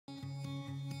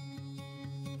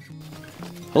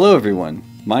Hello everyone,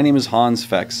 my name is Hans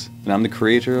Fex, and I'm the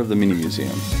creator of the Mini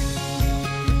Museum.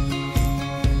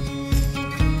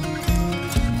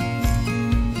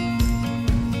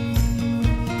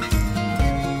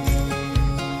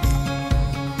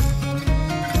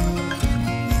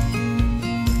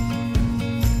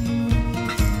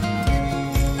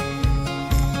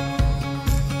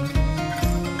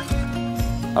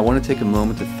 I want to take a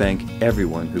moment to thank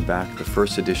everyone who backed the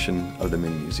first edition of the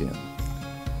Mini Museum.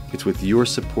 It's with your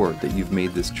support that you've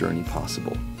made this journey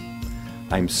possible.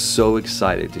 I'm so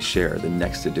excited to share the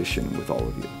next edition with all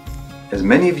of you. As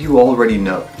many of you already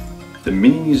know, the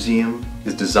Mini Museum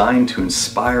is designed to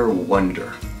inspire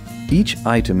wonder. Each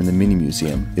item in the Mini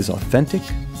Museum is authentic,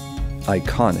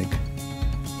 iconic,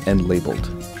 and labeled.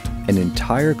 An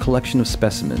entire collection of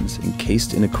specimens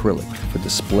encased in acrylic for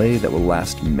display that will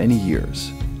last many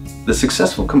years. The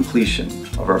successful completion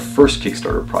of our first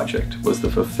Kickstarter project was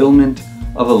the fulfillment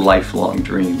of a lifelong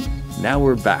dream. Now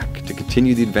we're back to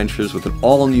continue the adventures with an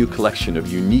all-new collection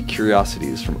of unique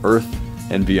curiosities from Earth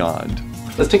and beyond.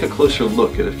 Let's take a closer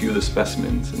look at a few of the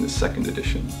specimens in this second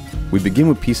edition. We begin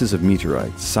with pieces of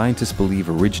meteorite scientists believe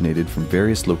originated from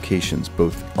various locations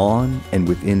both on and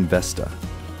within Vesta,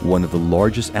 one of the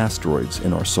largest asteroids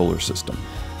in our solar system.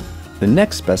 The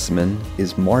next specimen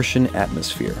is Martian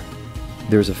atmosphere.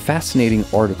 There's a fascinating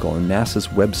article on NASA's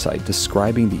website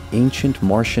describing the ancient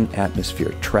Martian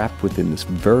atmosphere trapped within this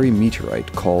very meteorite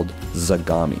called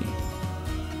Zagami.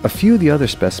 A few of the other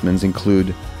specimens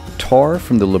include tar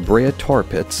from the La Brea tar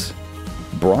pits,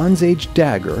 Bronze Age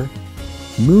dagger,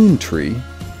 moon tree,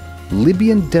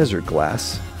 Libyan desert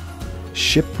glass,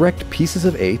 shipwrecked pieces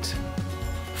of 8,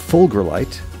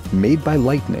 fulgurite made by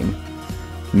lightning,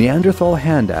 Neanderthal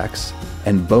hand axe,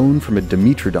 and bone from a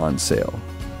Dimetrodon sail.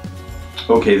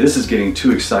 Okay, this is getting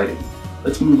too exciting.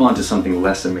 Let's move on to something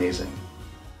less amazing.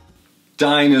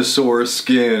 Dinosaur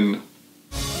skin!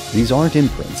 These aren't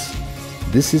imprints.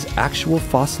 This is actual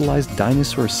fossilized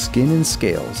dinosaur skin and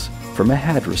scales from a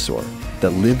hadrosaur that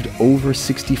lived over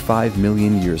 65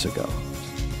 million years ago.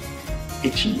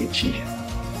 Itchy, itchy.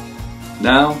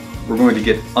 Now, we're going to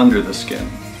get under the skin.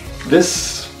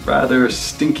 This rather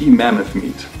stinky mammoth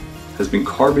meat has been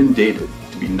carbon dated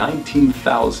to be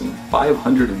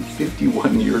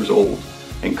 19,551 years old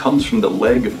and comes from the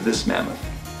leg of this mammoth.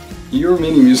 Your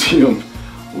Mini Museum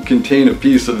will contain a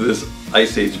piece of this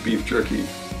Ice Age beef jerky.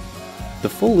 The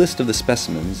full list of the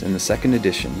specimens in the second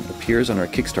edition appears on our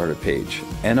Kickstarter page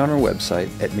and on our website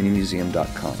at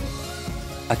minimuseum.com.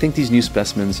 I think these new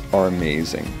specimens are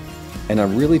amazing, and I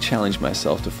really challenged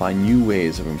myself to find new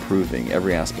ways of improving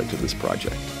every aspect of this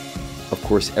project. Of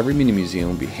course, every Mini Museum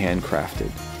will be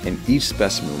handcrafted, and each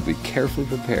specimen will be carefully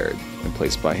prepared and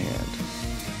placed by hand.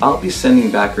 I'll be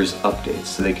sending backers updates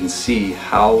so they can see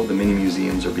how the Mini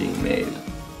Museums are being made.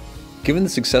 Given the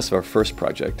success of our first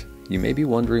project, you may be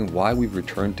wondering why we've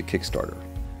returned to Kickstarter.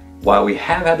 While we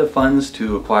have had the funds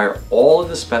to acquire all of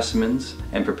the specimens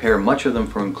and prepare much of them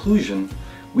for inclusion,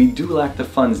 we do lack the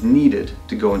funds needed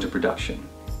to go into production.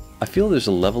 I feel there's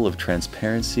a level of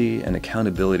transparency and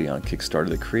accountability on Kickstarter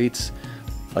that creates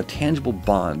a tangible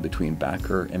bond between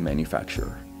backer and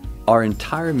manufacturer. Our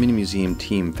entire Mini Museum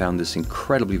team found this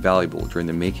incredibly valuable during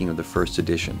the making of the first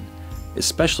edition,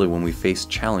 especially when we faced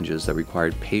challenges that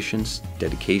required patience,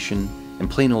 dedication, and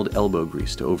plain old elbow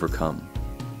grease to overcome.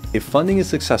 If funding is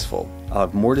successful, I'll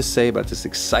have more to say about this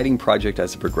exciting project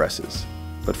as it progresses.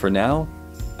 But for now,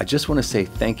 I just want to say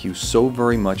thank you so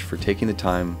very much for taking the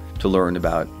time to learn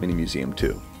about Mini Museum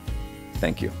 2.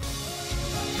 Thank you.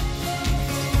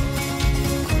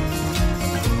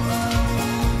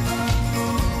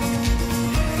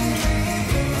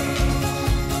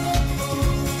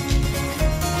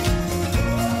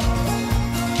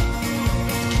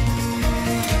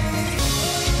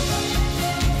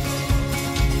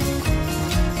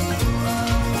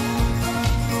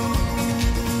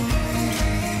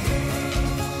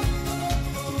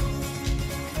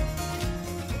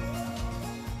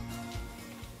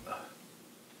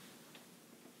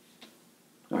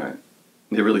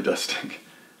 It really does stink.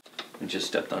 I just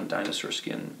stepped on dinosaur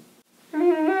skin